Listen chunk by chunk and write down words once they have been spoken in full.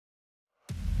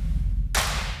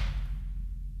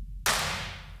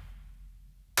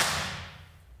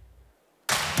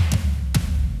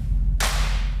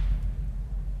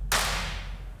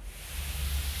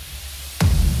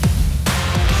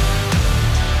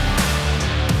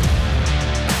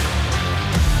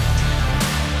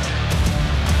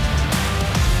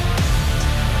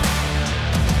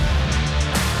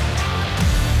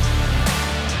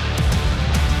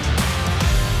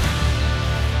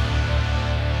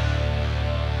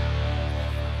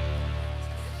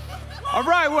All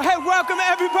right, well, hey, welcome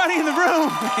everybody in the room.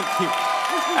 Thank you.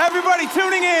 Everybody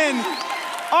tuning in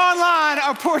online,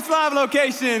 our Porch Live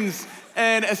locations,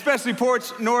 and especially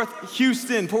Porch North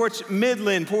Houston, Porch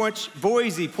Midland, Porch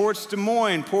Boise, Porch Des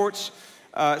Moines, Porch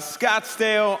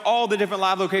Scottsdale, all the different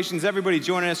live locations. Everybody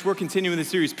joining us. We're continuing the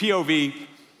series POV,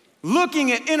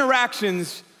 looking at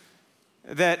interactions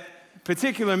that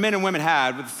particular men and women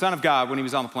had with the Son of God when he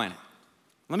was on the planet.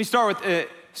 Let me start with a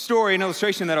story, an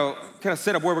illustration that'll kind of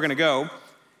set up where we're gonna go.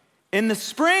 In the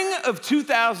spring of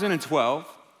 2012,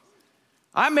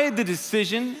 I made the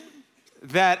decision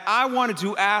that I wanted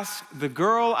to ask the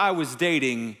girl I was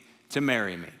dating to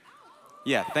marry me.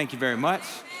 Yeah, thank you very much.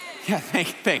 Yeah,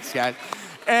 thanks, guys.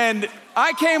 And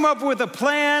I came up with a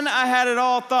plan. I had it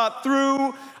all thought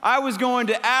through. I was going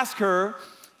to ask her,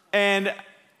 and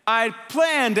I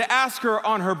planned to ask her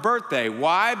on her birthday.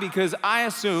 Why? Because I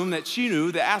assumed that she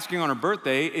knew that asking on her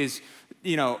birthday is,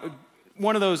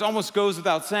 one of those almost goes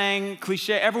without saying,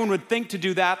 cliche. Everyone would think to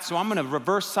do that, so I'm gonna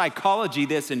reverse psychology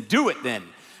this and do it then.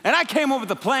 And I came up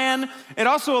with a plan. It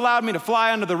also allowed me to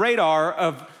fly under the radar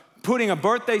of putting a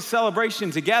birthday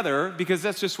celebration together, because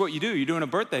that's just what you do. You're doing a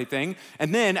birthday thing.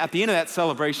 And then at the end of that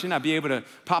celebration, I'd be able to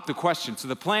pop the question. So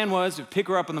the plan was to pick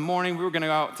her up in the morning. We were gonna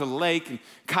go out to the lake and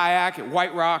kayak at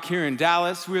White Rock here in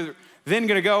Dallas. We were then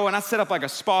gonna go, and I set up like a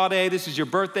spa day. This is your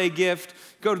birthday gift.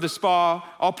 Go to the spa.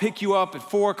 I'll pick you up at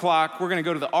 4 o'clock. We're gonna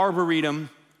go to the Arboretum,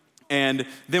 and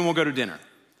then we'll go to dinner.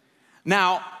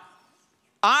 Now,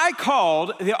 I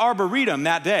called the Arboretum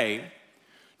that day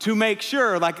to make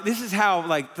sure, this is how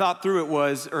thought through it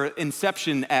was, or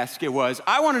Inception-esque it was.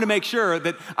 I wanted to make sure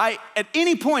that at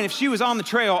any point, if she was on the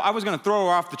trail, I was gonna throw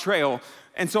her off the trail.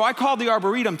 And so I called the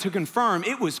Arboretum to confirm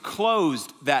it was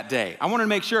closed that day. I wanted to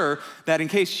make sure that in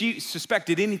case she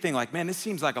suspected anything like, man, this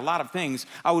seems like a lot of things,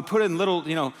 I would put in little,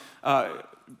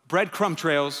 breadcrumb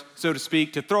trails, so to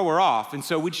speak, to throw her off. And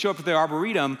so we'd show up at the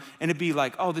Arboretum, and it'd be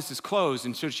like, oh, this is closed.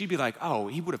 And so she'd be like, oh,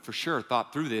 he would have for sure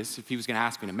thought through this if he was gonna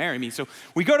ask me to marry me. So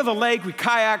we go to the lake, we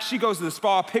kayak, she goes to the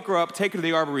spa, pick her up, take her to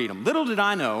the Arboretum. Little did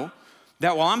I know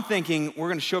that while I'm thinking we're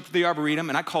gonna show up to the Arboretum,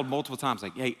 and I called multiple times,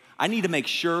 like, hey, I need to make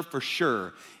sure for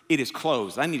sure it is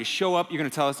closed. I need to show up, you're gonna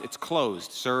tell us it's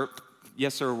closed, sir.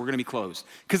 Yes, sir, we're gonna be closed.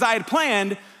 Because I had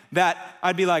planned that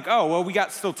I'd be like, oh, well, we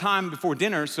got still time before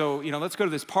dinner, so let's go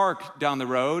to this park down the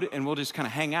road and we'll just kind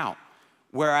of hang out.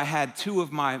 Where I had 2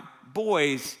 of my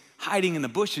boys hiding in the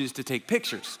bushes to take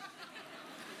pictures.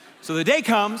 So the day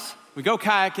comes, we go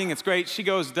kayaking, it's great. She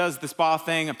goes, does the spa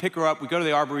thing, I pick her up, we go to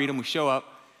the Arboretum, we show up,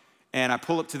 and I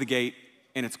pull up to the gate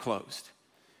and it's closed.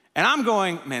 And I'm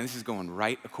going, man, this is going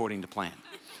right according to plan.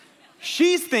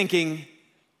 She's thinking,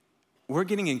 we're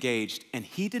getting engaged, and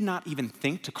he did not even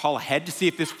think to call ahead to see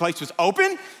if this place was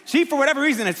open. She, for whatever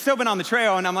reason, had still been on the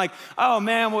trail, and I'm like, oh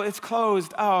man, well, it's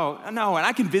closed. Oh, no, and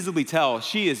I can visibly tell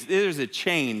there's a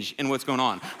change in what's going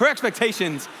on. Her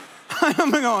expectations,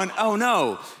 I'm going, oh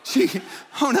no,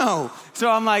 oh no.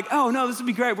 So I'm like, oh no, this would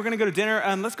be great. We're gonna go to dinner,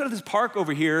 and let's go to this park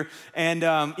over here, and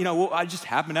I just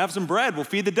happen to have some bread. We'll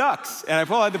feed the ducks. And I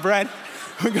pull out the bread,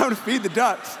 we go to feed the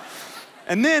ducks.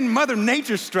 And then Mother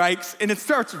Nature strikes, and it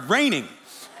starts raining.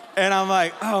 And I'm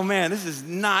like, oh man, this is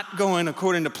not going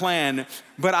according to plan,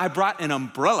 but I brought an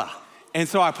umbrella. And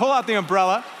so I pull out the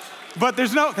umbrella, but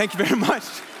thank you very much,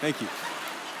 thank you.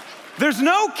 There's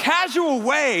no casual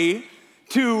way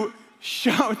to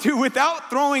without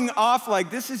throwing off,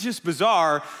 this is just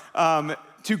bizarre,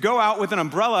 to go out with an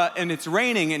umbrella and it's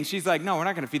raining, and she's like, no, we're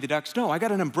not gonna feed the ducks. No, I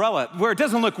got an umbrella, where it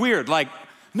doesn't look weird,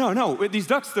 no, these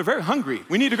ducks, they're very hungry.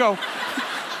 We need to go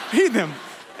feed them.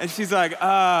 And she's like,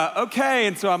 okay.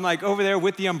 And so I'm over there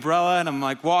with the umbrella, and I'm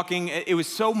walking. It was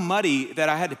so muddy that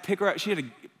I had to pick her up. She had a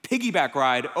piggyback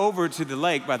ride over to the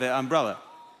lake by the umbrella.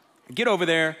 I get over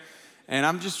there, and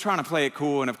I'm just trying to play it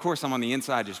cool. And of course, I'm on the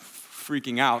inside just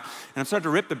freaking out. And I'm starting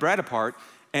to rip the bread apart,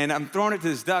 and I'm throwing it to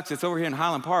this ducks. It's over here in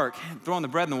Highland Park, throwing the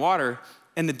bread in the water.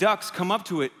 And the ducks come up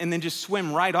to it and then just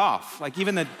swim right off.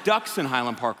 Even the ducks in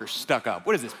Highland Park are stuck up.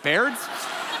 What is this, Beards?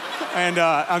 And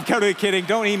I'm totally kidding.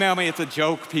 Don't email me, it's a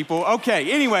joke, people.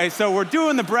 Okay, anyway, so we're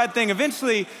doing the bread thing.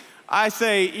 Eventually, I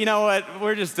say, you know what,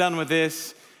 we're just done with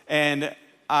this. And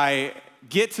I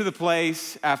get to the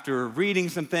place after reading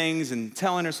some things and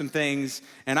telling her some things,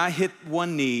 and I hit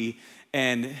one knee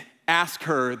and ask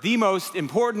her the most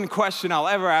important question I'll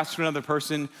ever ask to another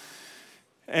person.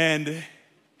 And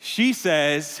she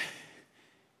says,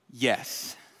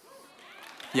 yes.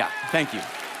 Yeah, thank you.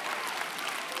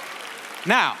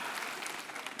 Now,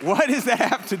 what does that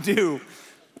have to do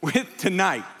with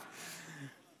tonight?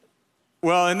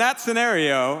 Well, in that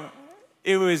scenario,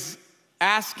 it was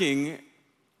asking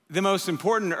the most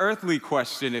important earthly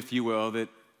question, if you will, that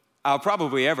I'll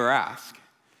probably ever ask.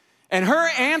 And her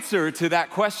answer to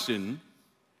that question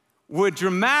would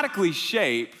dramatically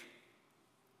shape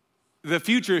the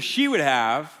future she would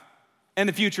have and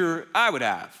the future I would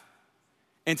have.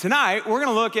 And tonight, we're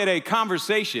gonna look at a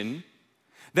conversation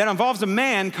that involves a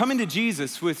man coming to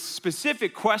Jesus with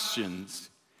specific questions,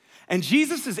 and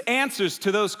Jesus' answers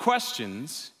to those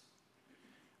questions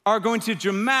are going to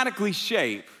dramatically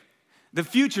shape the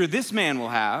future this man will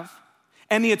have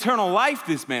and the eternal life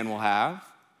this man will have,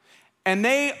 and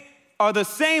they are the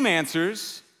same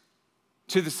answers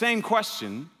to the same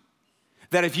question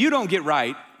that if you don't get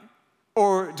right,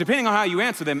 or depending on how you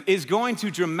answer them, is going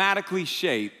to dramatically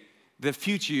shape the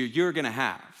future you're gonna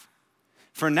have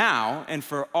for now and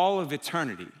for all of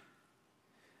eternity.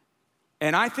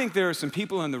 And I think there are some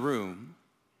people in the room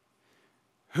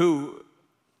who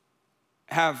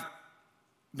have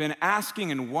been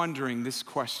asking and wondering this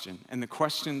question and the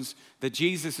questions that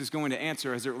Jesus is going to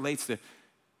answer as it relates to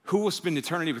who will spend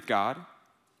eternity with God,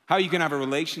 how you can have a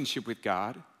relationship with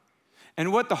God,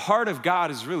 and what the heart of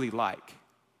God is really like.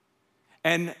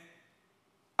 And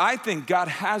I think God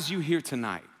has you here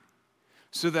tonight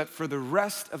so that for the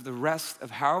rest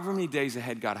of however many days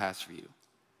ahead God has for you,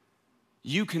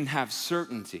 you can have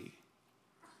certainty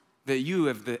that you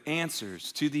have the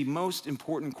answers to the most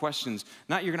important questions,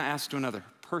 not you're gonna ask to another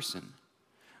person,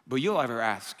 but you'll ever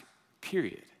ask,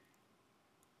 period.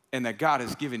 And that God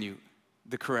has given you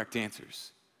the correct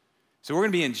answers. So we're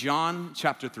gonna be in John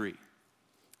chapter 3.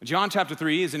 John chapter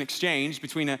 3 is an exchange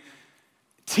between a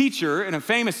teacher and a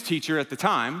famous teacher at the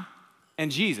time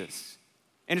and Jesus.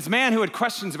 And it's a man who had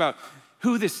questions about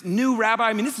who this new rabbi,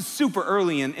 I mean, this is super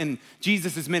early in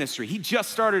Jesus' ministry. He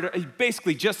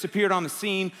basically just appeared on the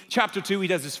scene. Chapter 2, he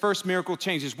does his first miracle,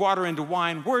 changes water into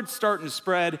wine. Word's starting to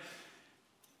spread.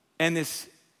 And this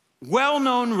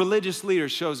well-known religious leader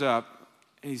shows up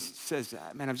and he says,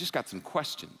 man, I've just got some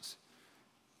questions.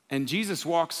 And Jesus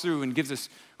walks through and gives us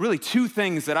really two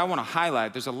things that I want to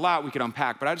highlight. There's a lot we could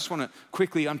unpack, but I just want to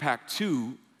quickly unpack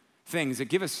two things that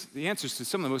give us the answers to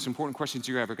some of the most important questions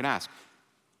you're ever going to ask.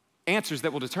 Answers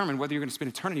that will determine whether you're going to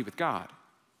spend eternity with God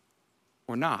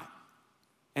or not.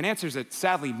 And answers that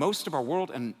sadly most of our world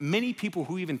and many people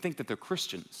who even think that they're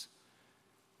Christians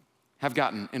have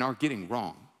gotten and are getting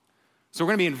wrong. So we're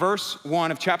going to be in verse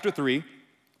 1 of chapter 3.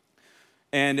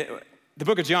 And the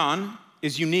book of John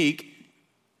is unique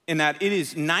in that it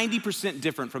is 90%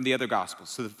 different from the other gospels.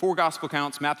 So the four gospel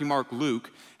accounts, Matthew, Mark,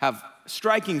 Luke, have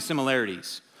striking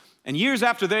similarities. And years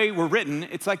after they were written,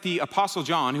 it's like the Apostle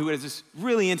John, who has this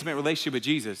really intimate relationship with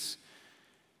Jesus,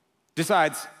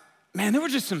 decides, man, there were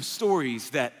just some stories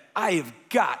that I have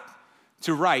got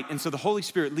to write. And so the Holy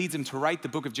Spirit leads him to write the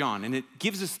book of John. And it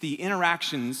gives us the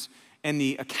interactions and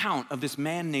the account of this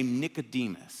man named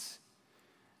Nicodemus,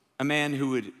 a man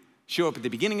who would show up at the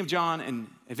beginning of John and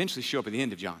eventually show up at the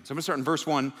end of John. So I'm gonna start in verse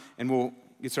 1 and we'll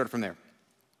get started from there.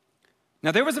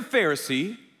 Now there was a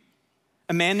Pharisee,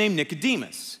 a man named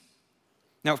Nicodemus.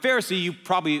 Now, Pharisee, you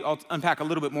probably, I'll unpack a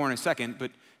little bit more in a second, but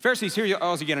Pharisees, here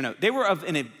all you gotta know, they were of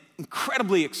an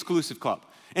incredibly exclusive club.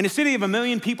 In a city of 1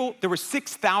 million people, there were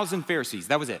 6,000 Pharisees,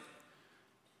 that was it.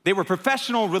 They were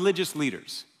professional religious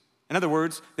leaders. In other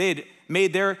words, they had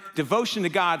made their devotion to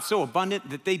God so abundant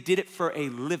that they did it for a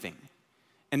living.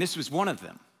 And this was one of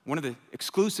them, one of the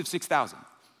exclusive 6,000.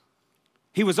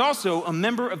 He was also a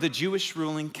member of the Jewish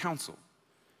ruling council.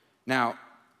 Now,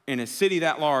 in a city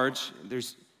that large,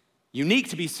 there's unique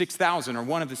to be 6,000 or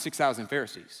one of the 6,000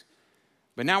 Pharisees.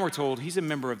 But now we're told he's a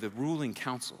member of the ruling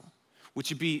council, which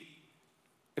would be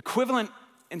equivalent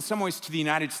in some ways to the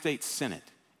United States Senate.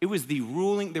 It was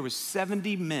there was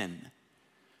 70 men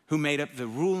who made up the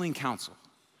ruling council.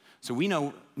 So we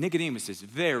know Nicodemus is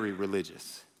very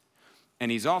religious, and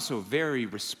he's also very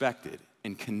respected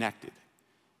and connected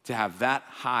to have that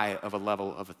high of a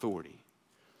level of authority.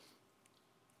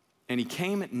 And he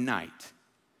came at night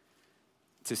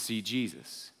to see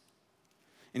Jesus.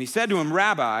 And he said to him,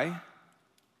 Rabbi,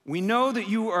 we know that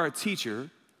you are a teacher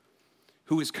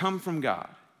who has come from God.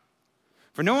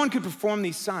 For no one could perform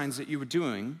these signs that you were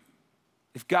doing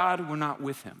if God were not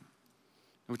with him.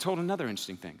 And we're told another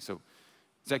interesting thing. So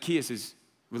Zacchaeus is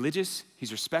religious,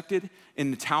 he's respected. In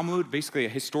the Talmud, basically a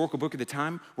historical book of the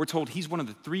time, we're told he's one of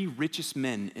the 3 richest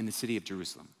men in the city of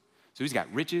Jerusalem. So he's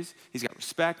got riches, he's got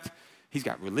respect, he's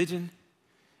got religion,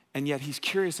 and yet he's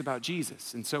curious about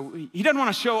Jesus. And so he doesn't want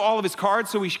to show all of his cards,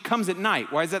 so he comes at night.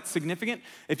 Why is that significant?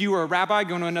 If you were a rabbi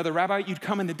going to another rabbi, you'd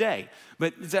come in the day.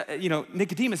 But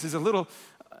Nicodemus is a little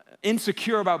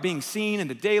insecure about being seen in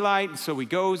the daylight, and so he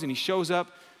goes and he shows up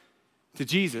to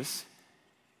Jesus,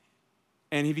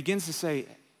 and he begins to say,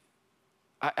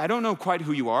 I don't know quite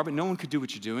who you are, but no one could do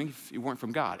what you're doing if you weren't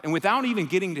from God. And without even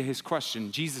getting to his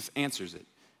question, Jesus answers it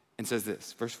and says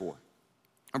this, verse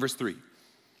 3.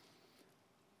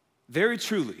 Very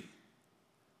truly,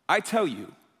 I tell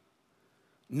you,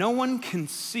 no one can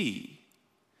see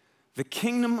the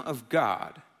kingdom of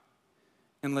God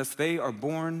unless they are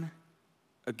born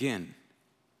again.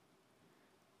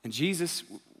 And Jesus,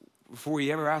 before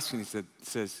he ever asks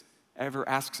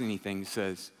anything, he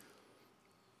says,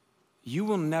 you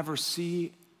will never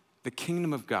see the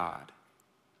kingdom of God,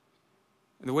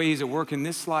 the way he's at work in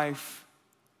this life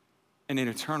and in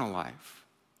eternal life,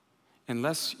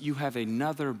 unless you have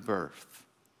another birth.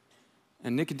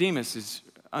 And Nicodemus is,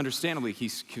 understandably,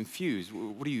 he's confused.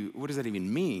 What does that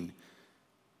even mean?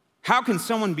 How can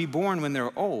someone be born when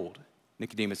they're old?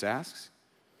 Nicodemus asks.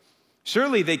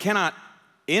 Surely they cannot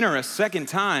enter a second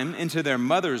time into their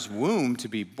mother's womb to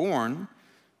be born,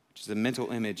 which is a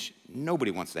mental image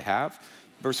nobody wants to have.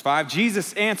 Verse 5,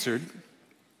 Jesus answered.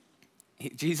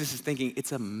 Jesus is thinking,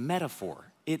 it's a metaphor.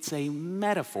 It's a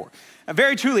metaphor.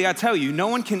 Very truly, I tell you, no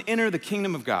one can enter the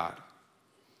kingdom of God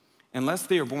unless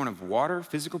they are born of water,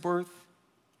 physical birth,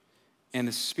 and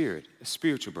the Spirit, a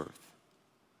spiritual birth.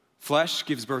 Flesh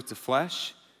gives birth to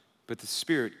flesh, but the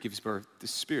Spirit gives birth to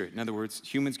spirit. In other words,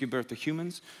 humans give birth to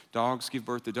humans, dogs give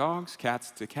birth to dogs,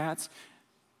 cats to cats,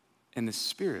 and the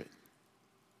Spirit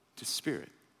to spirit.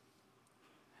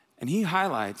 And he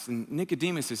highlights, and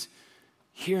Nicodemus is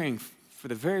hearing for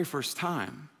the very first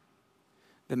time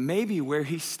that maybe where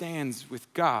he stands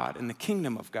with God in the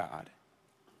kingdom of God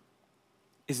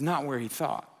is not where he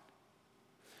thought.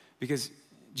 Because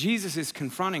Jesus is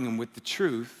confronting him with the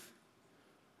truth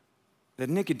that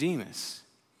Nicodemus,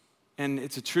 and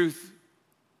it's a truth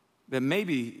that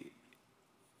maybe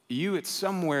you at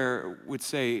somewhere would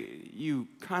say you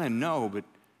kind of know, but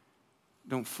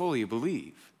don't fully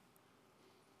believe.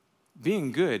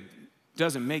 Being good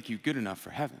doesn't make you good enough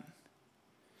for heaven.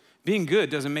 Being good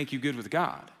doesn't make you good with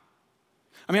God.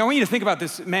 I mean, I want you to think about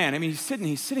this man. I mean,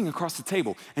 he's sitting across the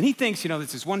table, and he thinks,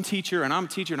 this is one teacher, and I'm a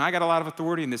teacher, and I got a lot of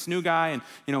authority, and this new guy, and,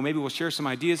 maybe we'll share some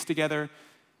ideas together.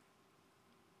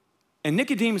 And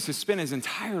Nicodemus has spent his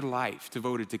entire life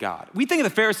devoted to God. We think of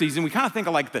the Pharisees, and we kind of think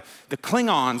of like the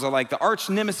Klingons, or like the arch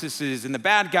nemesis and the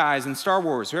bad guys in Star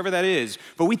Wars, whoever that is.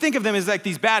 But we think of them as like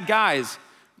these bad guys.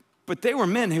 But they were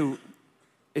men who,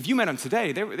 if you met them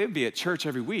today, they'd be at church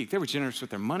every week. They were generous with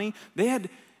their money. They had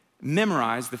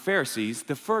memorized, the Pharisees,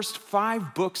 the first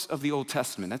 5 books of the Old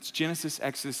Testament. That's Genesis,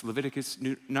 Exodus, Leviticus,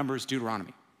 Numbers,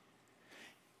 Deuteronomy.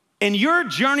 In your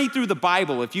journey through the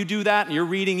Bible, if you do that and you're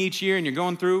reading each year and you're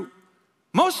going through,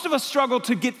 most of us struggle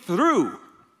to get through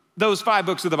those 5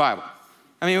 books of the Bible.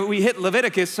 I mean, we hit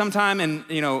Leviticus sometime in,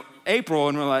 April,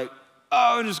 and we're like,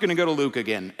 oh, I'm just gonna go to Luke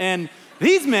again. And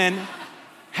these men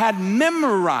had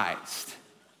memorized.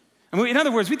 In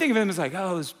other words, we think of them as like,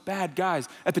 oh, those bad guys.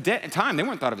 At the time, they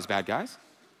weren't thought of as bad guys.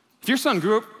 If your son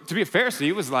grew up to be a Pharisee,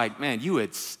 it was like, man,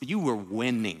 you were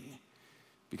winning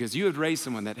because you had raised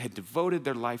someone that had devoted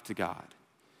their life to God.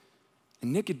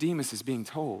 And Nicodemus is being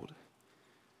told,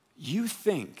 you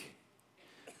think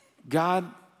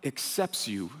God accepts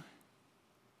you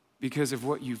because of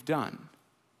what you've done.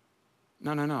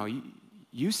 No.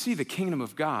 You see the kingdom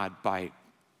of God by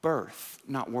birth,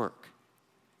 not work.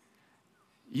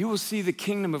 You will see the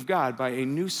kingdom of God by a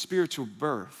new spiritual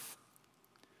birth,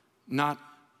 not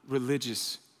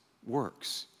religious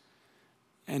works.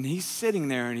 And he's sitting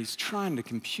there and he's trying to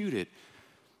compute it.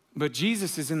 But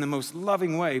Jesus is in the most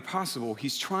loving way possible.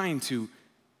 He's trying to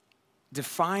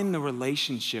define the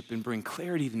relationship and bring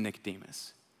clarity to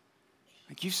Nicodemus.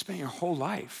 Like, you've spent your whole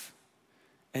life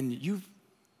and you've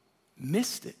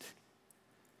missed it.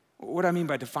 What do I mean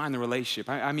by define the relationship?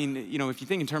 I mean, if you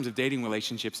think in terms of dating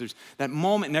relationships, there's that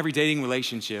moment in every dating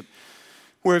relationship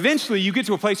where eventually you get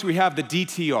to a place where you have the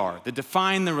DTR, the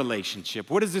define the relationship.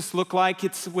 What does this look like?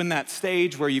 It's when that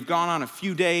stage where you've gone on a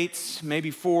few dates, maybe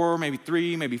 4, maybe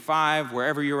 3, maybe 5,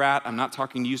 wherever you're at. I'm not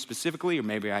talking to you specifically, or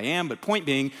maybe I am, but point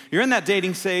being, you're in that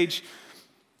dating stage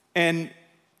and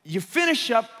you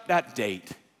finish up that date.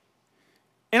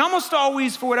 And almost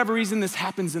always, for whatever reason, this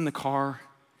happens in the car.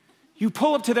 You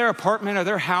pull up to their apartment or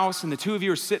their house, and the two of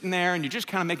you are sitting there, and you're just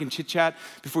kind of making chit-chat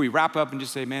before you wrap up and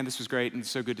just say, man, this was great, and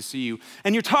it's so good to see you.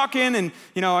 And you're talking, and,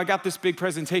 I got this big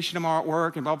presentation tomorrow at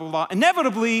work, and blah, blah, blah.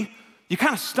 Inevitably, you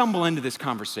kind of stumble into this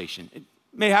conversation. It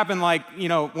may happen like,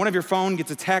 one of your phone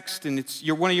gets a text, and it's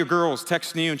one of your girls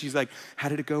texting you, and she's like, how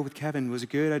did it go with Kevin? Was it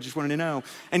good? I just wanted to know.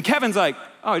 And Kevin's like,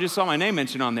 oh, I just saw my name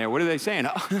mentioned on there. What are they saying?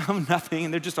 Oh, nothing.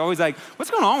 And they're just always like,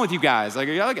 what's going on with you guys? Like,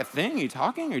 are y'all like a thing? Are you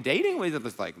talking? Are you dating?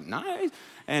 It's like, nice.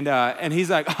 And he's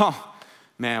like, oh,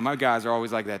 Man, my guys are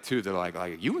always like that too. They're like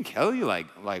you and Kelly, like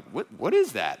what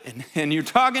is that? And you're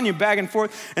talking, you're back and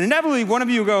forth, and inevitably one of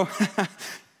you will go,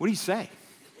 what do you say?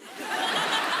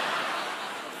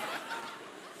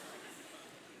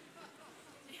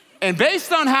 And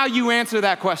based on how you answer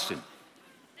that question,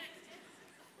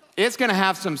 it's gonna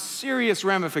have some serious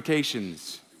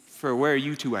ramifications for where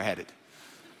you two are headed.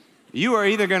 You are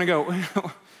either gonna go,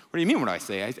 what do you mean what do I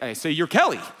say? I say, you're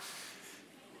Kelly.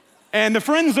 And the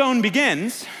friend zone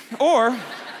begins, or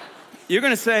you're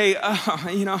gonna say,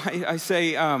 I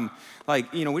say,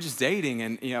 we're just dating,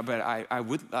 and but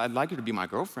I'd like her to be my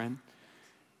girlfriend.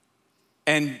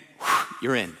 And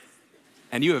you're in,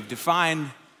 and you have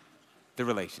defined the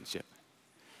relationship.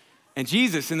 And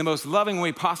Jesus, in the most loving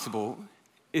way possible,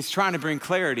 is trying to bring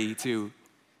clarity to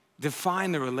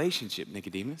define the relationship,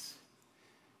 Nicodemus.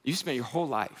 You spent your whole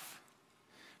life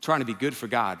trying to be good for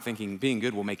God, thinking being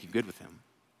good will make you good with him.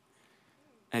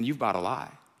 And you've bought a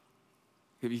lie,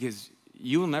 because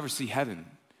you will never see heaven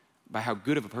by how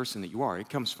good of a person that you are. It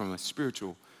comes from a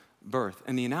spiritual birth.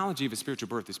 And the analogy of a spiritual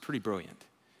birth is pretty brilliant,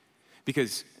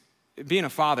 because being a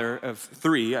father of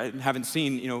 3, I haven't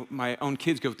seen my own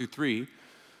kids go through 3.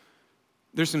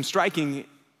 There's some striking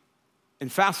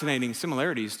and fascinating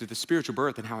similarities to the spiritual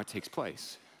birth and how it takes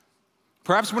place.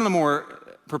 Perhaps one of the more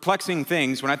perplexing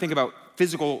things when I think about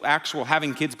physical, actual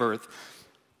having kids birth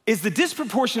is the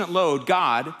disproportionate load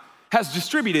God has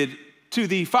distributed to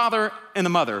the father and the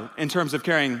mother in terms of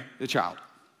carrying the child.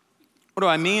 What do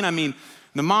I mean? I mean,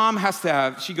 the mom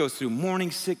she goes through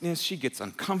morning sickness, she gets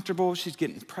uncomfortable, she's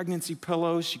getting pregnancy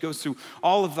pillows, she goes through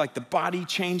all of the body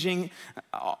changing.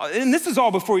 And this is all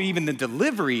before even the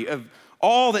delivery of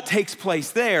all that takes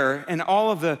place there and all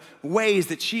of the ways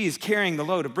that she is carrying the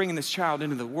load of bringing this child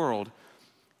into the world.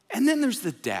 And then there's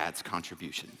the dad's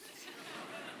contribution,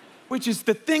 which is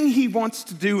the thing he wants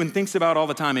to do and thinks about all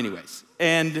the time anyways.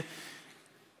 And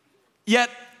yet,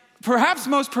 perhaps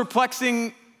most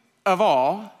perplexing of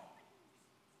all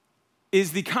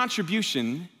is the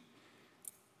contribution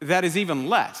that is even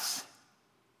less,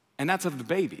 and that's of the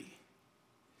baby.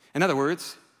 In other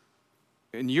words,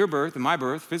 in your birth, in my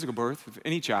birth, physical birth of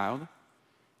any child,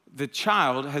 the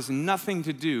child has nothing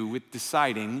to do with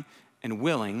deciding and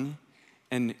willing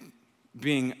and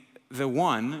being the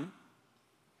one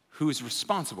who is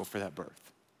responsible for that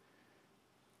birth.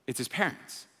 It's his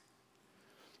parents.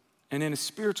 And in a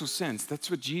spiritual sense, that's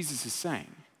what Jesus is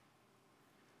saying.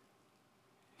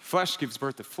 Flesh gives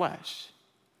birth to flesh.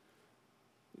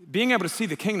 Being able to see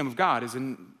the kingdom of God is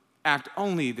an act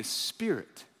only the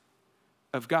Spirit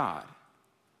of God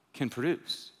can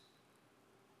produce.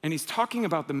 And he's talking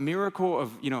about the miracle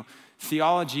of,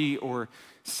 theology or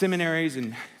seminaries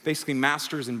and basically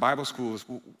masters in Bible schools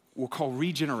will call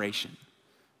regeneration,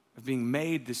 of being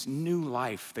made this new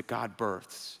life that God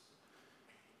births.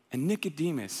 And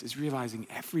Nicodemus is realizing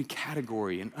every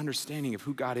category and understanding of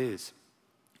who God is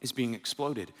being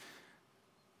exploded.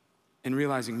 And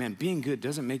realizing, man, being good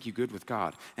doesn't make you good with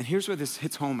God. And here's where this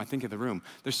hits home, I think, in the room.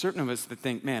 There's certain of us that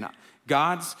think, man,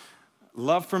 God's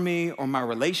love for me or my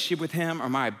relationship with him or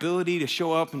my ability to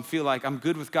show up and feel like I'm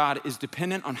good with God is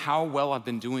dependent on how well I've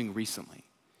been doing recently.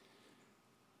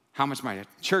 How much my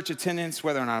church attendance,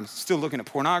 whether or not I'm still looking at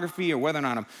pornography or whether or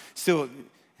not I'm still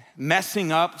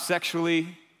messing up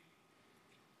sexually.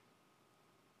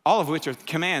 All of which are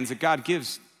commands that God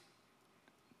gives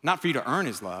not for you to earn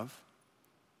his love,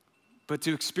 but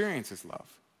to experience his love.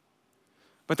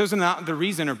 But those are not the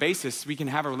reason or basis we can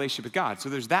have a relationship with God. So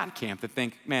there's that camp that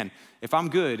think, man, if I'm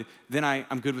good, then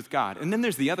I'm good with God. And then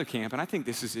there's the other camp, and I think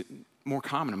this is more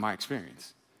common in my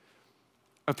experience,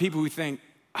 of people who think,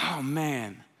 oh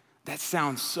man, that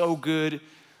sounds so good.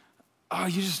 Oh,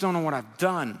 you just don't know what I've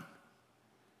done.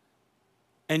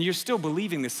 And you're still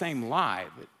believing the same lie,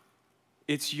 but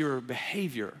it's your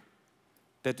behavior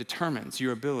that determines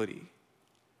your ability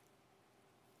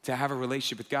to have a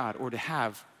relationship with God or to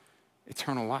have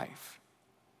eternal life.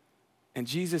 And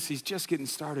Jesus, he's just getting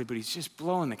started, but he's just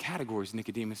blowing the categories,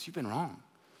 Nicodemus. You've been wrong.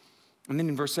 And then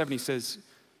in verse 7, he says,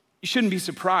 you shouldn't be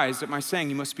surprised at my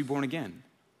saying you must be born again.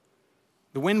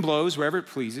 The wind blows wherever it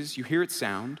pleases. You hear its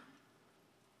sound,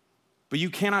 but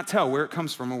you cannot tell where it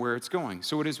comes from or where it's going.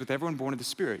 So it is with everyone born of the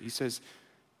Spirit. He says,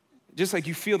 just like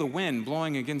you feel the wind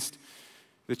blowing against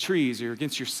the trees or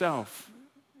against yourself,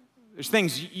 there's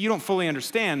things you don't fully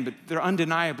understand, but they're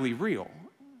undeniably real.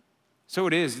 So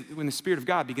it is when the Spirit of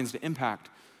God begins to impact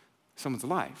someone's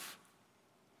life.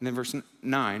 And then verse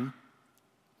 9,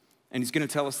 and he's going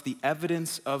to tell us the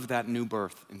evidence of that new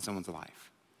birth in someone's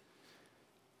life.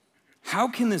 How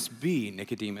can this be,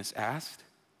 Nicodemus asked.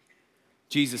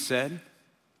 Jesus said,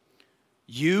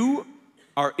 you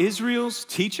are Israel's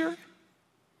teacher,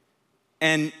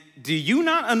 And do you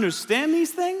not understand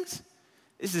these things?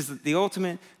 This is the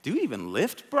ultimate, do you even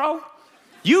lift, bro?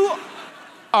 You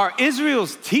are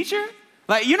Israel's teacher?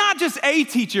 Like, you're not just a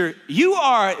teacher, you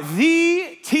are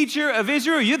the teacher of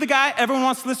Israel. You're the guy everyone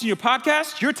wants to listen to your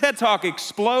podcast. Your TED Talk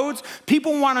explodes.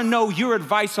 People want to know your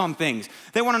advice on things.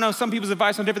 They want to know some people's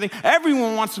advice on different things.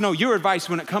 Everyone wants to know your advice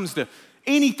when it comes to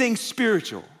anything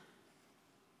spiritual.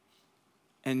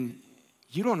 And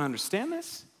you don't understand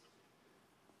this?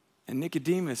 And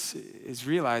Nicodemus is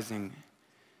realizing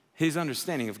his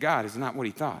understanding of God is not what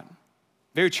he thought.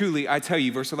 Very truly, I tell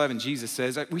you, verse 11, Jesus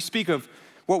says, we speak of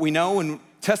what we know and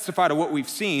testify to what we've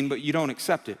seen, but you don't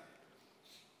accept it.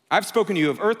 I've spoken to you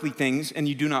of earthly things, and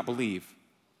you do not believe.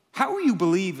 How will you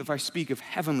believe if I speak of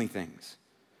heavenly things?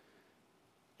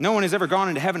 No one has ever gone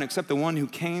into heaven except the one who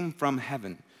came from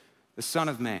heaven, the Son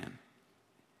of Man.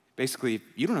 Basically, if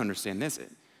you don't understand this,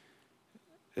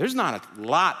 there's not a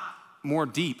lot more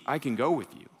deep I can go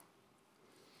with you.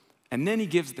 And then he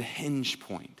gives the hinge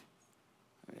point.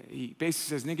 He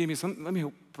basically says, Nicodemus, let me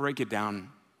break it down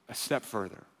a step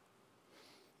further.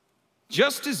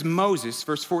 Just as Moses,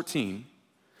 verse 14,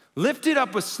 lifted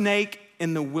up a snake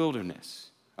in the wilderness.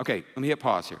 Okay, let me hit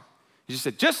pause here. He just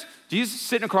said, Jesus is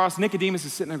sitting across, Nicodemus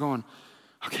is sitting there going,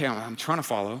 okay, I'm trying to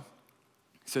follow.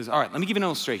 He says, all right, let me give you an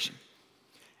illustration.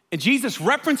 And Jesus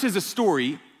references a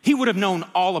story he would have known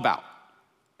all about.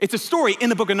 It's a story in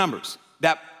the book of Numbers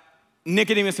that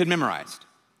Nicodemus had memorized.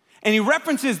 And he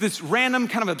references this random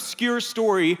kind of obscure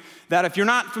story that if you're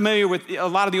not familiar with a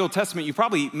lot of the Old Testament,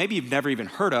 maybe you've never even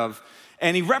heard of.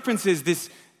 And he references this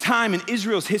time in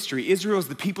Israel's history. Israel's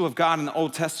the people of God in the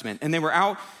Old Testament. And they were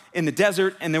out in the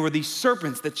desert and there were these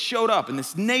serpents that showed up and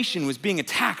this nation was being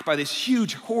attacked by this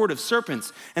huge horde of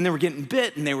serpents and they were getting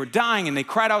bit and they were dying and they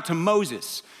cried out to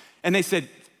Moses and they said,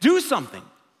 do something.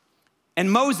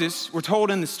 And Moses, we're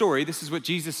told in the story, this is what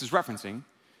Jesus is referencing.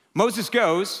 Moses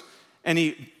goes and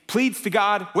he pleads to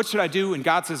God, what should I do? And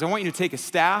God says, I want you to take a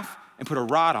staff and put a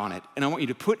rod on it. And I want you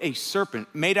to put a serpent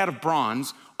made out of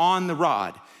bronze on the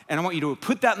rod. And I want you to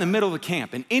put that in the middle of the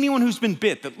camp. And anyone who's been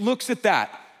bit that looks at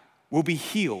that will be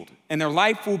healed and their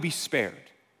life will be spared.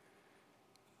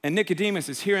 And Nicodemus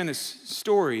is hearing this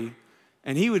story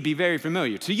and he would be very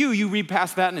familiar. To you, you read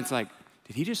past that and it's like,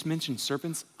 did he just mention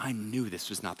serpents? I knew this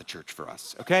was not the church for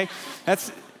us, okay?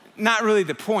 That's not really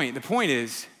the point. The point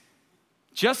is,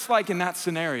 just like in that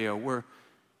scenario where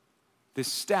this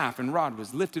staff and rod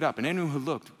was lifted up and anyone who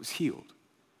looked was healed,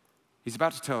 he's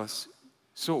about to tell us,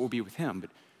 so it will be with him. But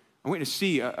I want you to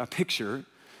see a picture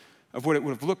of what it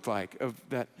would have looked like, of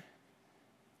that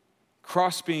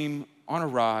crossbeam on a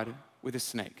rod with a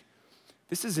snake.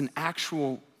 This is an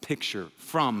actual picture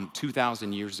from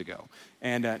 2,000 years ago.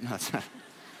 And no, it's not.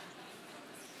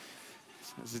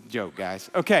 It's a joke, guys.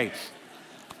 Okay,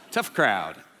 tough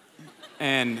crowd.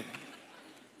 And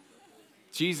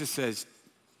Jesus says,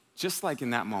 just like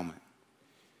in that moment,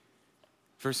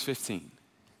 verse 15,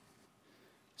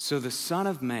 so the Son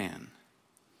of Man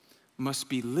must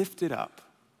be lifted up,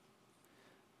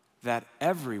 that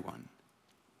everyone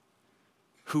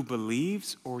who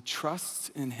believes or trusts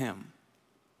in him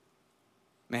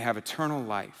may have eternal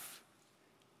life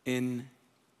in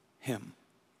him.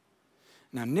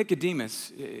 Now,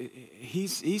 Nicodemus,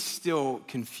 he's still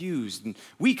confused. And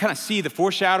we kind of see the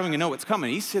foreshadowing and know what's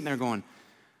coming. He's sitting there going,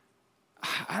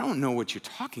 I don't know what you're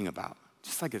talking about.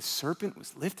 Just like a serpent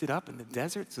was lifted up in the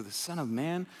desert, so the Son of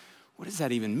Man, what does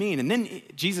that even mean? And then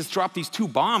Jesus dropped these two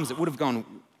bombs that would have gone,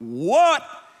 what?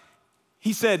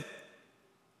 He said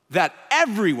that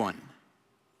everyone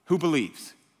who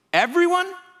believes,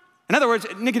 everyone? In other words,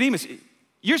 Nicodemus,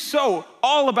 you're so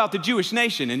all about the Jewish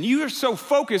nation and you're so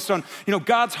focused on,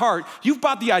 God's heart. You've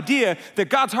bought the idea that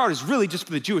God's heart is really just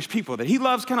for the Jewish people, that he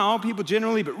loves kind of all people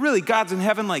generally, but really God's in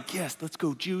heaven like, yes, let's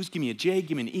go Jews. Give me a J,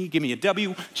 give me an E, give me a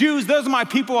W. Jews, those are my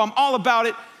people. I'm all about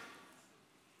it.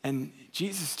 And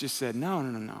Jesus just said,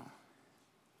 no.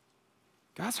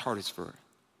 God's heart is for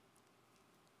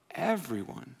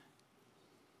everyone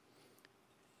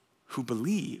who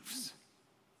believes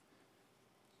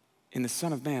in the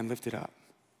Son of Man lifted up.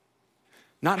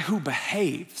 Not who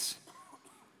behaves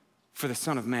for the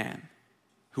Son of Man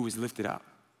who was lifted up.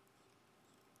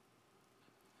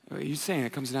 Are you saying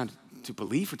it comes down to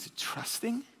belief or to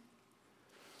trusting?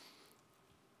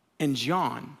 And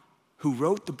John, who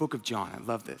wrote the book of John, I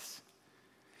love this.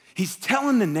 He's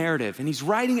telling the narrative and he's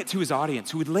writing it to his audience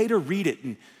who would later read it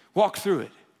and walk through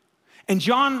it. And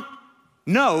John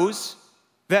knows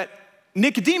that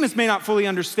Nicodemus may not fully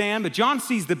understand, but John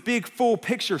sees the big full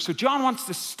picture. So John wants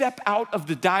to step out of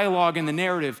the dialogue and the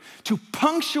narrative to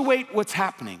punctuate what's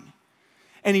happening.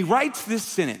 And he writes this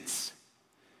sentence.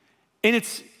 And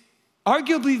it's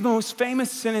Arguably the most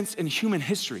famous sentence in human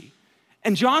history.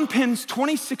 And John pens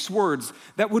 26 words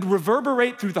that would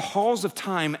reverberate through the halls of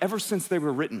time ever since they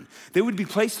were written. They would be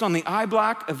placed on the eye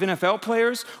block of NFL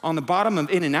players, on the bottom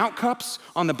of In-N-Out cups,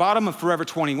 on the bottom of Forever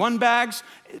 21 bags,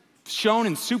 shown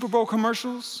in Super Bowl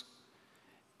commercials.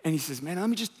 And he says, man,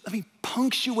 let me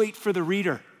punctuate for the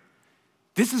reader.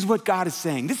 This is what God is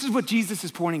saying. This is what Jesus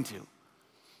is pointing to.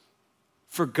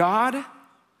 For God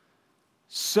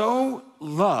so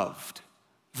loved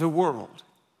the world.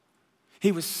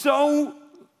 He was so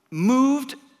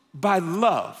moved by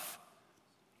love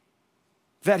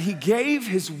that he gave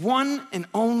his one and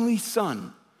only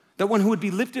Son, the one who would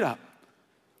be lifted up,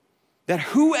 that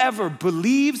whoever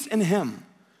believes in him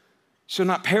shall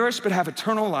not perish but have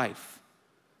eternal life.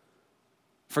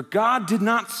 For God did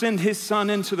not send his Son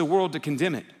into the world to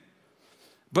condemn it,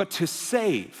 but to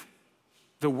save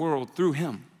the world through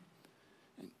him.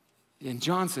 And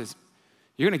John says,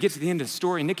 you're gonna get to the end of the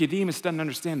story. Nicodemus doesn't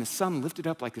understand the Son lifted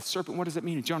up like the serpent. What does that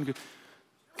mean? And John goes,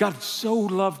 God so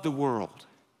loved the world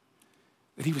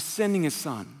that he was sending his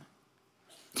Son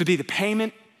to be the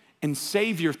payment and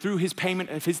savior through his payment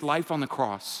of his life on the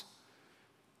cross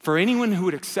for anyone who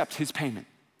would accept his payment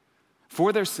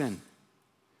for their sin.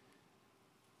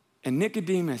 And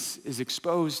Nicodemus is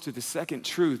exposed to the second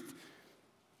truth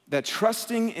that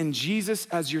trusting in Jesus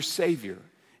as your Savior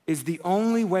is the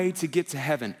only way to get to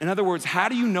heaven. In other words, how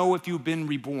do you know if you've been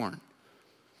reborn?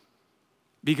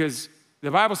 Because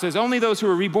the Bible says only those who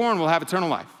are reborn will have eternal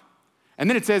life. And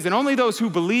then it says, and only those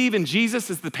who believe in Jesus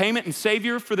as the payment and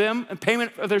Savior for them, and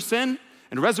payment of their sin,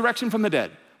 and resurrection from the dead,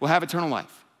 will have eternal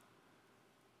life.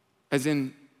 As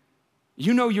in,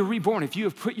 you know you're reborn if you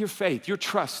have put your faith, your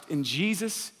trust in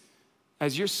Jesus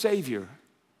as your Savior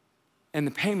and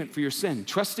the payment for your sin.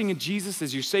 Trusting in Jesus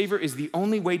as your Savior is the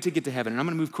only way to get to heaven. And I'm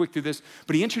gonna move quick through this,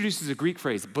 but he introduces a Greek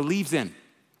phrase, believes in.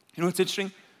 You know what's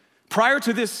interesting? Prior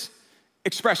to this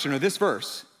expression or this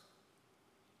verse,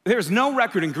 there's no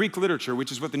record in Greek literature,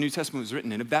 which is what the New Testament was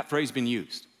written in, of that phrase being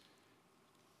used.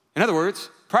 In other words,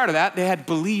 prior to that, they had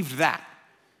believed that.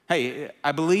 Hey,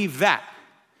 I believe that.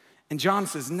 And John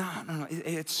says, no,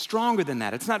 it's stronger than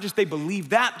that. It's not just they believe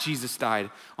that Jesus died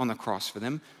on the cross for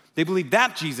them. They believe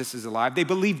that Jesus is alive. They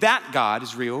believe that God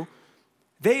is real.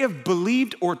 They have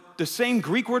believed, or the same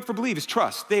Greek word for believe is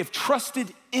trust. They have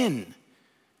trusted in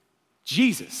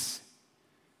Jesus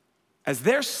as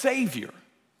their Savior,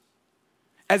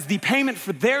 as the payment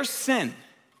for their sin.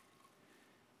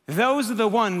 Those are the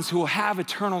ones who will have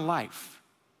eternal life.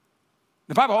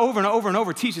 The Bible over and over and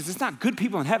over teaches it's not good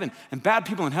people in heaven and bad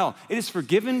people in hell. It is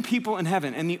forgiven people in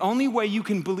heaven. And the only way you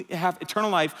can have eternal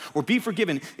life or be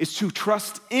forgiven is to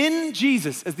trust in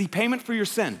Jesus as the payment for your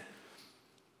sin.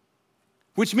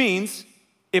 Which means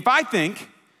if I think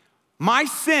my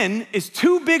sin is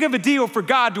too big of a deal for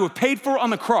God to have paid for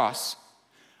on the cross,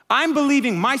 I'm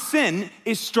believing my sin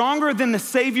is stronger than the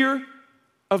Savior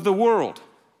of the world.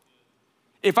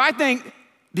 If I think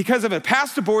because of a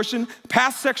past abortion,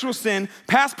 past sexual sin,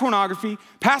 past pornography,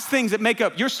 past things that make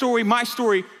up your story, my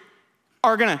story,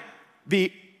 are gonna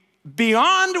be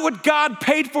beyond what God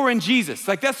paid for in Jesus.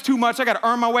 Like, that's too much. I gotta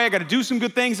earn my way. I gotta do some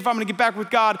good things if I'm gonna get back with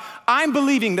God. I'm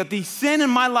believing that the sin in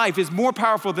my life is more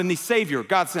powerful than the Savior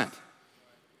God sent.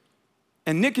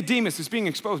 And Nicodemus is being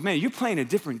exposed. Man, you're playing a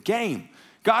different game.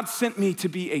 God sent me to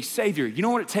be a Savior. You know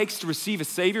what it takes to receive a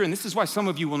Savior? And this is why some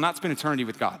of you will not spend eternity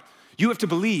with God. You have to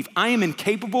believe I am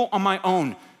incapable on my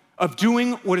own of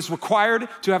doing what is required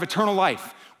to have eternal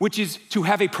life, which is to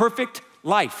have a perfect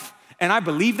life. And I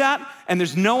believe that, and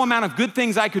there's no amount of good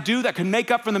things I could do that could make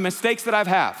up for the mistakes that I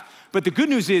have. But the good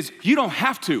news is you don't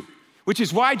have to, which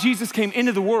is why Jesus came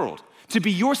into the world, to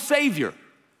be your Savior,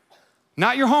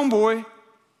 not your homeboy,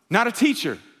 not a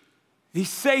teacher, the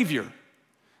Savior.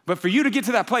 But for you to get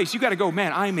to that place, you gotta go,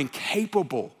 man, I am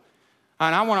incapable.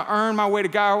 And I wanna earn my way to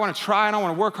God, I wanna try and I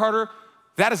wanna work harder.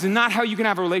 That is not how you can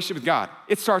have a relationship with God.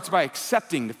 It starts by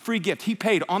accepting the free gift. He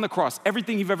paid on the cross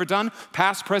everything you've ever done,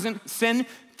 past, present, sin.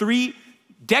 3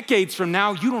 decades from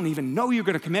now, you don't even know you're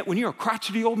gonna commit when you're a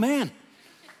crotchety old man.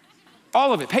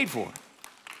 All of it paid for.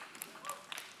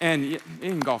 And you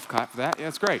can golf clap for that, yeah,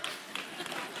 that's great.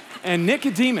 And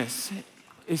Nicodemus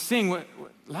is seeing what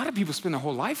a lot of people spend their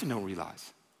whole life and don't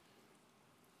realize.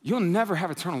 You'll never have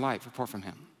eternal life apart from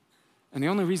him. And the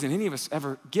only reason any of us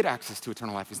ever get access to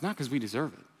eternal life is not because we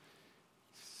deserve it.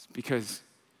 It's because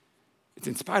it's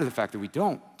in spite of the fact that we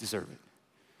don't deserve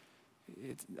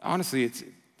it. Honestly, it's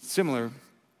similar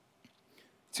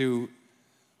to,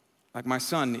 like, my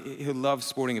son, he loves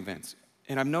sporting events.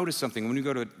 And I've noticed something when you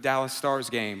go to a Dallas Stars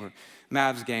game or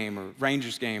Mavs game or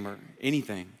Rangers game or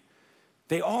anything,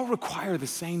 they all require the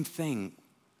same thing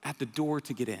at the door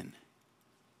to get in.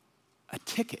 a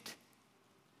ticket.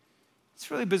 It's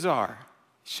really bizarre.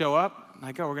 Show up,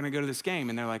 like, oh, we're gonna go to this game.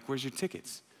 And they're like, where's your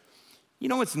tickets? You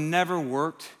know what's never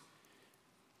worked?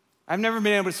 I've never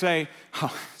been able to say,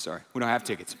 oh, sorry, we don't have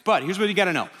tickets. But here's what you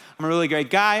gotta know. I'm a really great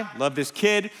guy, love this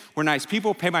kid, we're nice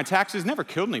people, pay my taxes, never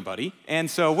killed anybody. And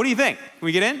so what do you think? Can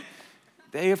we get in?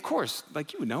 They, of course,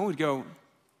 like you would know, would go,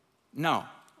 no,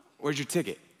 where's your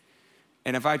ticket?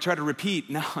 And if I try to repeat,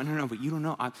 no, but you don't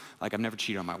know. I've never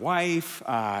cheated on my wife.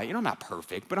 I'm not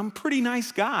perfect, but I'm a pretty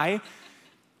nice guy.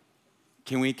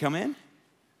 Can we come in?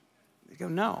 They go,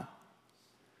 no.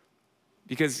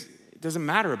 Because it doesn't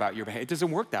matter about your behavior. It doesn't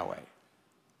work that way.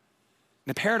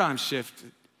 The paradigm shift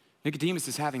Nicodemus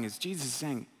is having is Jesus is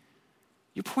saying,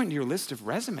 you're pointing to your list of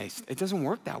resumes. It doesn't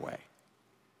work that way.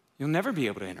 You'll never be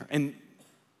able to enter. And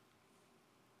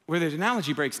where the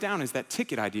analogy breaks down is that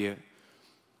ticket idea.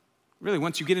 Really,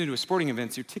 once you get into a sporting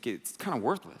event, your ticket is kind of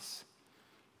worthless.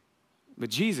 But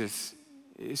Jesus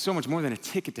is so much more than a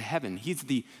ticket to heaven. He's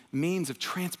the means of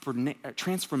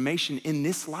transformation in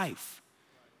this life,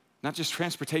 not just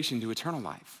transportation to eternal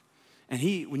life. And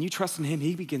when you trust in him,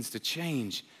 he begins to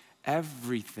change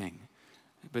everything,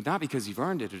 but not because you've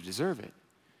earned it or deserve it.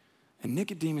 And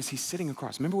Nicodemus, he's sitting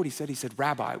across. Remember what he said? He said,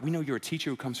 Rabbi, we know you're a teacher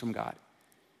who comes from God.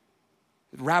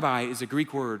 Rabbi is a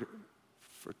Greek word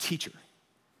for teacher.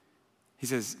 He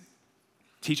says,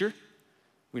 teacher,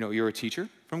 we know you're a teacher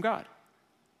from God.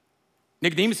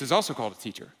 Nicodemus is also called a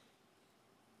teacher.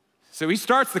 So he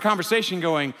starts the conversation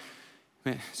going,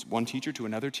 man, it's one teacher to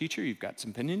another teacher. You've got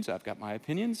some opinions, I've got my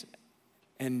opinions.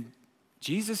 And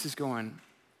Jesus is going,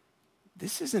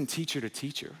 this isn't teacher to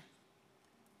teacher.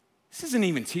 This isn't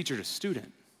even teacher to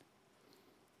student.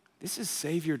 This is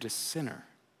Savior to sinner.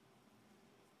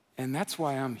 And that's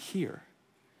why I'm here.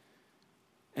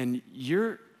 And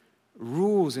your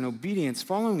rules and obedience,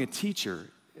 following a teacher,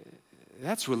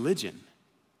 that's religion.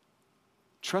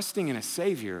 Trusting in a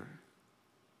Savior,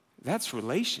 that's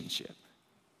relationship.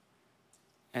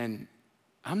 And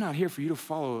I'm not here for you to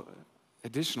follow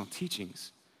additional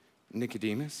teachings,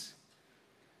 Nicodemus.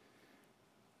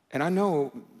 And I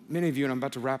know many of you, and I'm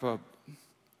about to wrap up,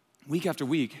 week after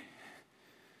week,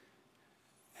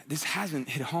 this hasn't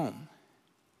hit home.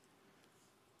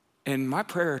 And my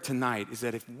prayer tonight is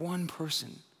that if one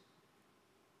person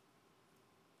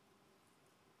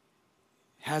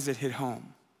has it hit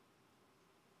home,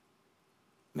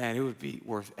 man, it would be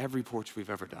worth every porch we've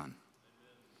ever done.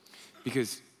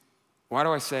 Because why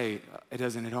do I say it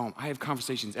doesn't hit home? I have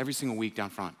conversations every single week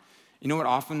down front. You know what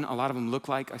often a lot of them look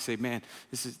like? I say, man,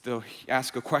 they'll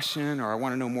ask a question or I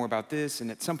want to know more about this. And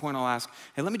at some point I'll ask,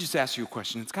 hey, let me just ask you a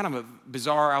question. It's kind of a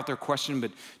bizarre out there question, but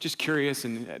just curious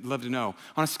and I'd love to know.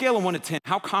 On a scale of 1 to 10,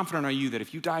 how confident are you that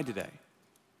if you died today,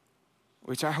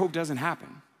 which I hope doesn't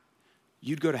happen,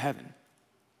 you'd go to heaven?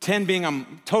 10 being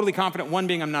I'm totally confident, 1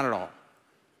 being I'm not at all.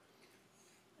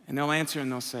 And they'll answer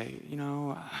and they'll say,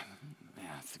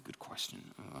 that's a good question.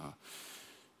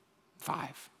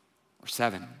 5 or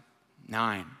 7.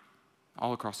 9,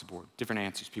 all across the board, different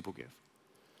answers people give.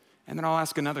 And then I'll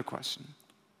ask another question.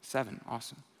 7,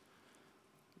 awesome.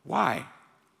 Why?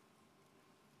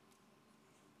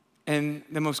 And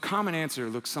the most common answer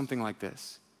looks something like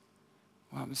this.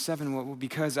 Well, 7, well,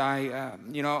 because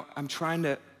I'm trying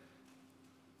to,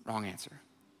 wrong answer.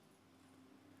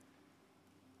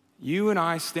 You and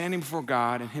I standing before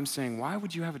God and him saying, why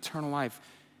would you have eternal life?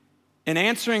 And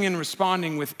answering and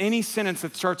responding with any sentence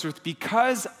that starts with,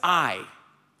 because I,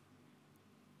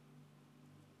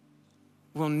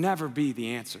 will never be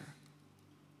the answer.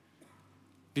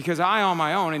 Because I on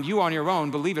my own and you on your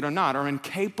own, believe it or not, are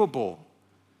incapable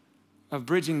of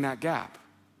bridging that gap.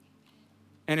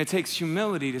 And it takes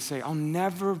humility to say, I'll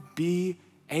never be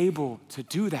able to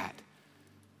do that.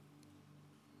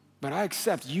 But I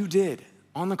accept you did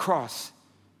on the cross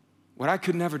what I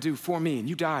could never do for me, and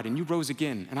you died and you rose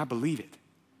again, and I believe it.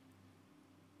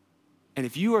 And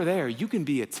if you are there, you can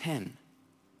be a 10.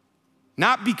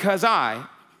 Not because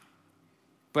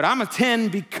but I'm a 10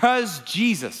 because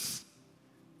Jesus.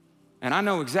 And I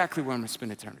know exactly where I'm gonna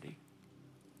spend eternity.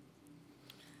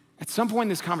 At some point in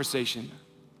this conversation,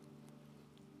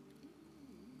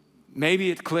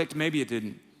 maybe it clicked, maybe it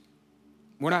didn't.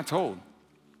 We're not told.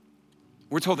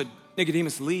 We're told that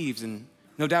Nicodemus leaves, and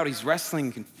no doubt he's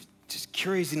wrestling, just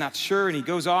curious, he's not sure, and he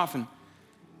goes off. And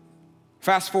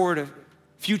fast forward a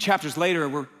few chapters later,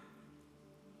 we're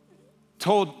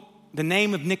told the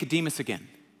name of Nicodemus again.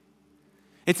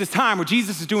 It's this time where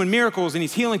Jesus is doing miracles and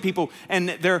he's healing people,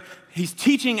 and he's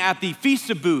teaching at the Feast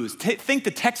of Booths. Think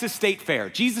the Texas State Fair.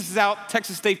 Jesus is out,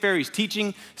 Texas State Fair, he's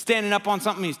teaching, standing up on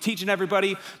something, he's teaching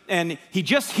everybody, and he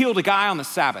just healed a guy on the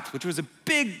Sabbath, which was a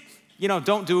big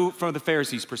don't do it from the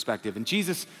Pharisees' perspective. And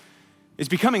Jesus is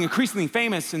becoming increasingly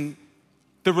famous, and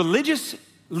the religious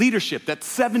leadership, that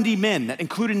 70 men that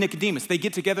included Nicodemus, they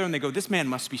get together and they go, this man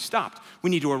must be stopped. We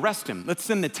need to arrest him. Let's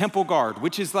send the temple guard,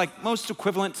 which is like most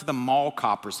equivalent to the mall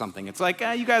cop or something. It's like,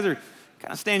 you guys are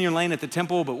kind of stay in your lane at the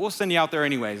temple, but we'll send you out there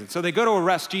anyways. And so they go to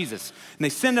arrest Jesus, and they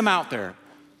send him out there.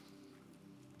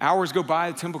 Hours go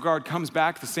by, the temple guard comes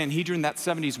back, the Sanhedrin, that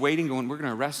 70's waiting, going, we're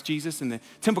gonna arrest Jesus. And the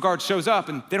temple guard shows up,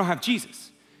 and they don't have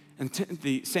Jesus. And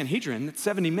the Sanhedrin, that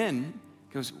 70 men,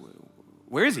 goes,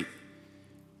 where is he? And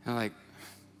they're like,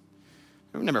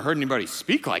 I've never heard anybody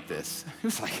speak like this.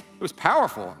 It was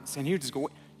powerful. And Sanhedrin just go,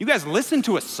 you guys listened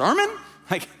to a sermon?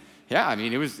 Yeah, I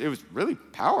mean, it was really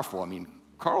powerful. I mean,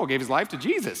 Carl gave his life to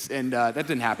Jesus, and that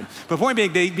didn't happen. But point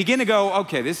being, they begin to go,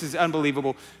 okay, this is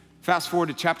unbelievable. Fast forward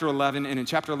to chapter 11, and in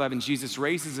chapter 11, Jesus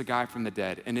raises a guy from the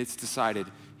dead, and it's decided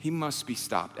he must be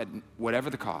stopped at whatever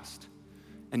the cost.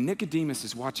 And Nicodemus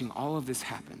is watching all of this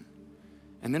happen.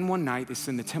 And then one night, they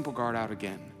send the temple guard out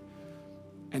again.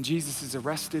 And Jesus is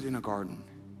arrested in a garden.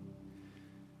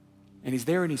 And he's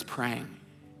there and he's praying.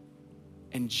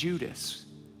 And Judas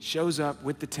shows up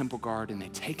with the temple guard, and they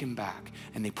take him back,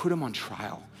 and they put him on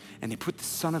trial. And they put the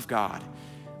Son of God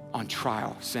on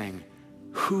trial, saying,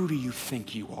 who do you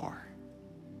think you are?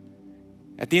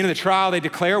 At the end of the trial, they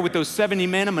declare with those 70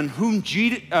 men among whom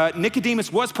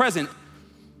Nicodemus was present,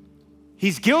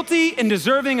 he's guilty and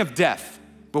deserving of death,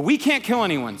 but we can't kill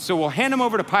anyone, so we'll hand him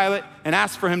over to Pilate and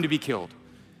ask for him to be killed.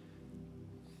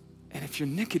 And if you're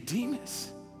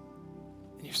Nicodemus,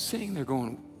 and you're sitting there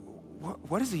going,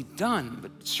 what has he done?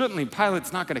 But certainly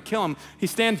Pilate's not gonna kill him. He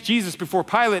stands Jesus before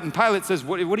Pilate, and Pilate says,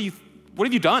 what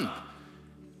have you done?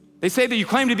 They say that you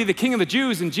claim to be the king of the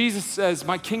Jews, and Jesus says,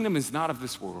 my kingdom is not of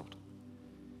this world.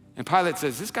 And Pilate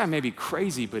says, this guy may be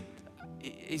crazy, but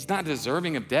he's not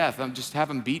deserving of death. I'll just have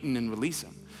him beaten and release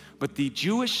him. But the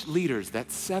Jewish leaders,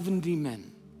 that 70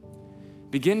 men,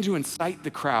 begin to incite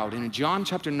the crowd. And in John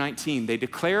chapter 19, they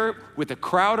declare with a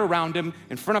crowd around him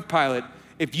in front of Pilate,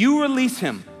 if you release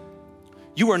him,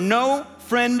 you are no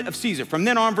friend of Caesar. From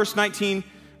then on, verse 19,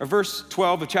 or verse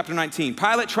 12 of chapter 19,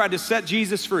 Pilate tried to set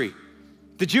Jesus free.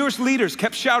 The Jewish leaders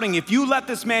kept shouting, if you let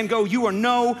this man go, you are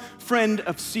no friend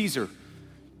of Caesar.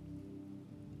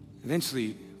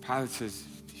 Eventually, Pilate says,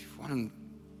 if you want him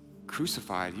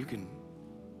crucified, you can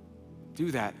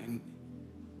do that. And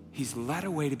he's led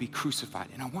away to be crucified.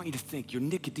 And I want you to think, you're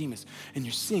Nicodemus, and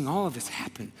you're seeing all of this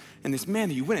happen. And this man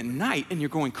that you went at night, and you're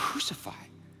going, crucify.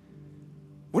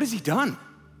 What has he done?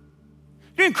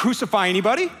 He didn't crucify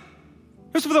anybody. It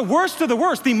was for the worst of the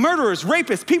worst, the murderers,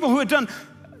 rapists, people who had done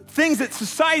things that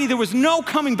society there was no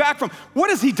coming back from. What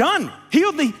has he done?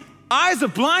 Healed the eyes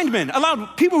of blind men,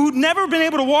 allowed people who'd never been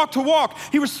able to walk.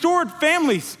 He restored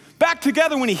families back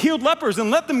together when he healed lepers and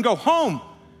let them go home.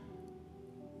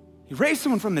 He raised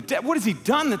someone from the dead. What has he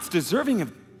done that's deserving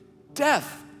of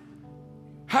death?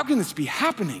 How can this be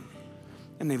happening?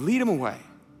 And they lead him away,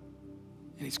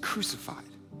 and he's crucified.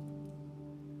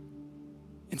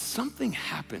 And something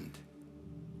happened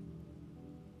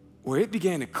where it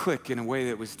began to click in a way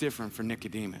that was different for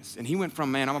Nicodemus. And he went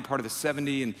from, man, I'm a part of the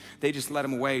 70 and they just let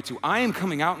him away, to I am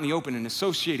coming out in the open and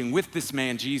associating with this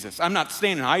man, Jesus. I'm not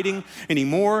staying in hiding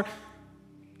anymore.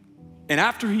 And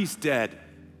after he's dead,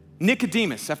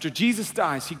 Nicodemus, after Jesus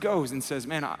dies, he goes and says,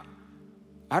 man,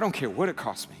 I don't care what it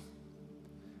costs me.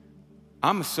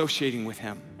 I'm associating with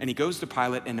him. And he goes to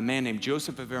Pilate, and a man named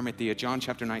Joseph of Arimathea, John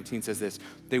chapter 19 says this,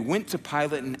 they went to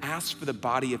Pilate and asked for the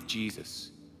body of Jesus.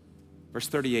 Verse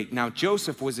 38, now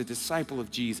Joseph was a disciple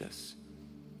of Jesus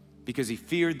because he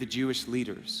feared the Jewish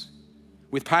leaders.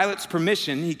 With Pilate's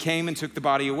permission, he came and took the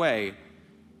body away.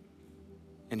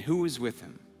 And who was with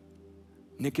him?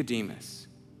 Nicodemus,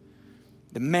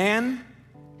 the man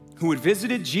who had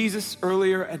visited Jesus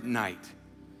earlier at night.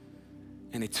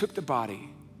 And they took the body,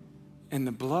 and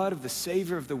the blood of the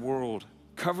Savior of the world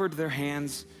covered their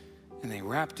hands, and they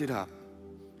wrapped it up,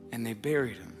 and they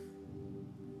buried him.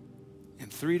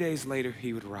 And 3 days later,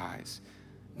 he would rise.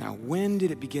 Now, when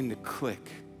did it begin to click?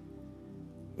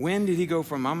 When did he go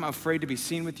from, I'm afraid to be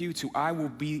seen with you, to I will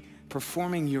be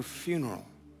performing your funeral?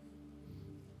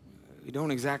 We don't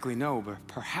exactly know, but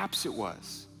perhaps it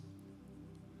was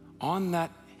on that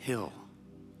hill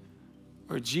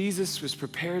where Jesus was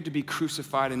prepared to be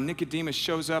crucified, and Nicodemus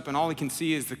shows up, and all he can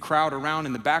see is the crowd around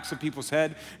and the backs of people's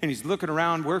head, and he's looking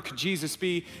around, where could Jesus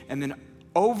be? And then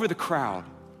over the crowd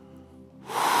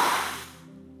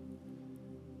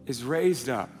is raised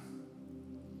up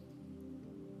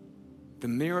the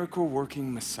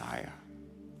miracle-working Messiah,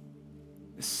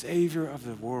 the Savior of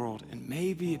the world. And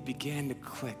maybe it began to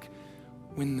click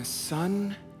when the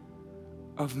Son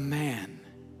of Man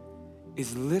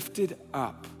is lifted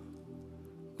up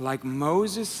like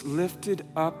Moses lifted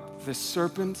up the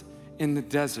serpent in the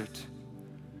desert.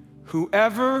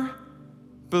 Whoever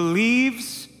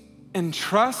believes and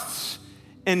trusts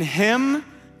in him,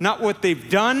 not what they've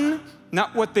done,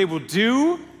 not what they will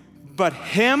do, but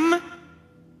him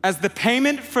as the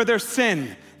payment for their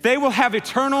sin, they will have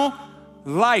eternal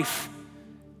life.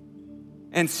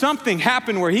 And something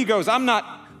happened where he goes, I'm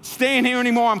not staying here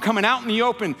anymore, I'm coming out in the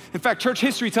open. In fact, church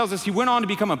history tells us he went on to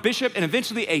become a bishop and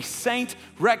eventually a saint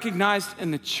recognized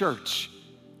in the church.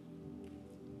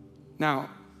 Now,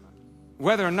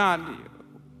 whether or not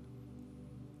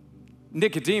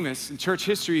Nicodemus in church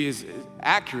history is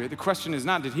accurate, the question is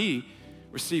not did he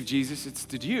receive Jesus, it's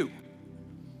did you?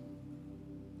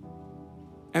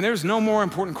 And there's no more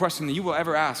important question that you will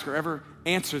ever ask or ever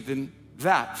answer than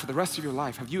that for the rest of your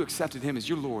life. Have you accepted him as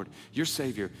your Lord, your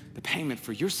Savior, the payment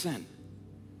for your sin?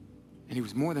 And he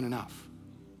was more than enough.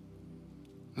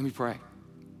 Let me pray.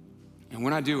 And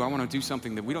when I do, I want to do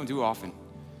something that we don't do often.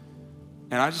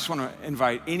 And I just want to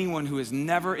invite anyone who has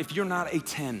never, if you're not a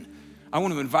 10, I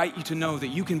want to invite you to know that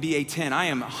you can be a 10. I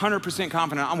am 100%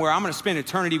 confident where I'm going to spend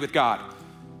eternity with God.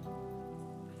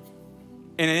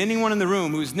 And anyone in the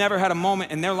room who's never had a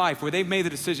moment in their life where they've made the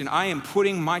decision, I am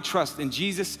putting my trust in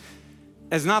Jesus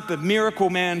as not the miracle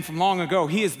man from long ago.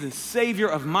 He is the Savior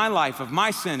of my life, of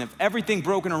my sin, of everything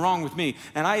broken or wrong with me.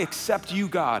 And I accept you,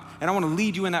 God. And I want to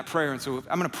lead you in that prayer. And so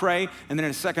I'm going to pray, and then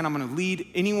in a second, I'm going to lead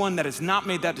anyone that has not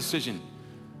made that decision.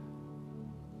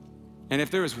 And if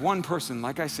there is one person,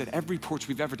 like I said, every porch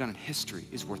we've ever done in history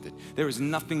is worth it. There is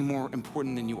nothing more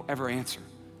important than you'll ever answer.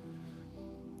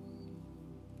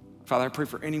 Father, I pray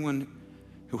for anyone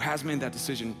who has made that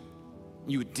decision,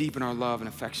 you would deepen our love and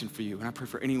affection for you. And I pray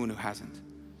for anyone who hasn't,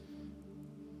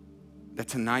 that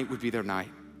tonight would be their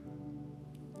night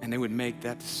and they would make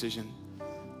that decision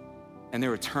and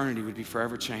their eternity would be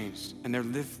forever changed and their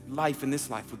life in this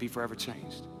life would be forever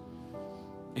changed.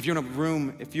 If you're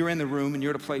in the room and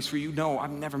you're at a place where you know,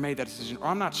 I've never made that decision, or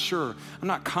I'm not sure, I'm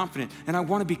not confident, and I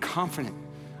want to be confident.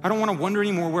 I don't want to wonder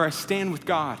anymore where I stand with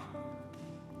God.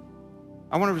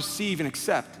 I want to receive and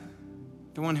accept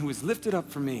the one who is lifted up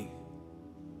for me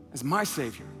as my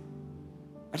Savior.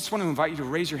 I just want to invite you to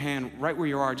raise your hand right where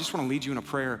you are. I just want to lead you in a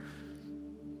prayer,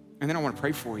 and then I want to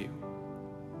pray for you.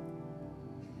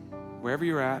 Wherever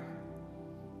you're at,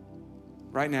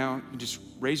 right now, you just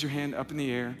raise your hand up in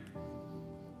the air.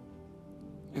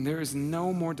 And there is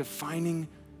no more defining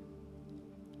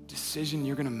decision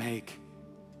you're gonna make.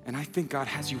 And I think God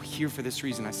has you here for this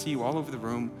reason. I see you all over the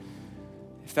room.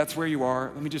 If that's where you are,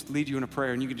 let me just lead you in a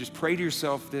prayer, and you can just pray to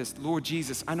yourself this: Lord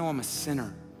Jesus, I know I'm a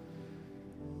sinner.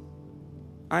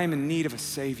 I am in need of a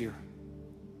Savior.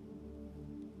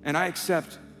 And I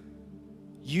accept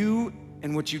you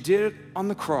and what you did on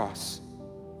the cross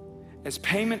as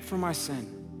payment for my sin,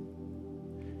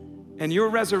 and your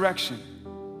resurrection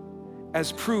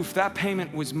as proof that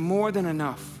payment was more than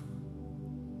enough.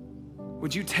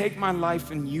 Would you take my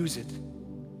life and use it?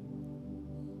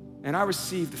 And I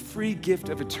receive the free gift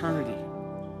of eternity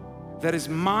that is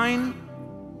mine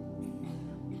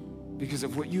because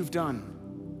of what you've done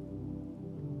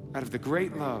out of the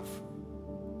great love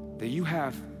that you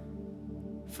have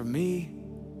for me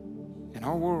and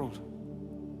our world.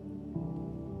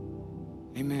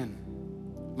 Amen.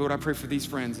 Lord, I pray for these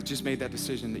friends that just made that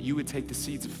decision, that you would take the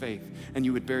seeds of faith and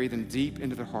you would bury them deep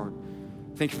into their heart.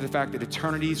 Thank you for the fact that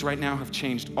eternities right now have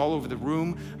changed all over the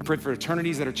room. I pray for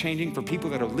eternities that are changing for people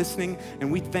that are listening.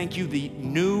 And we thank you, the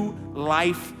new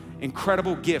life,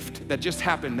 incredible gift that just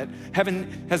happened, that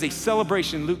heaven has a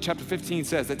celebration, Luke chapter 15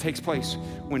 says, that takes place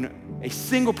when a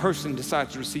single person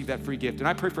decides to receive that free gift. And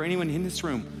I pray for anyone in this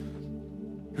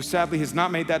room who sadly has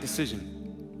not made that decision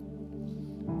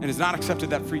and has not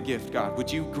accepted that free gift. God,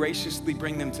 would you graciously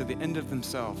bring them to the end of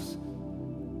themselves?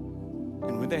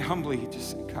 And would they humbly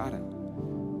just say, God,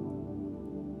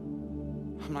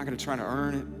 I'm not gonna try to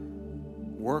earn it,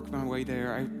 work my way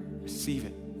there. I receive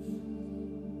it.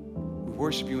 We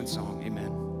worship you in song,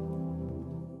 amen.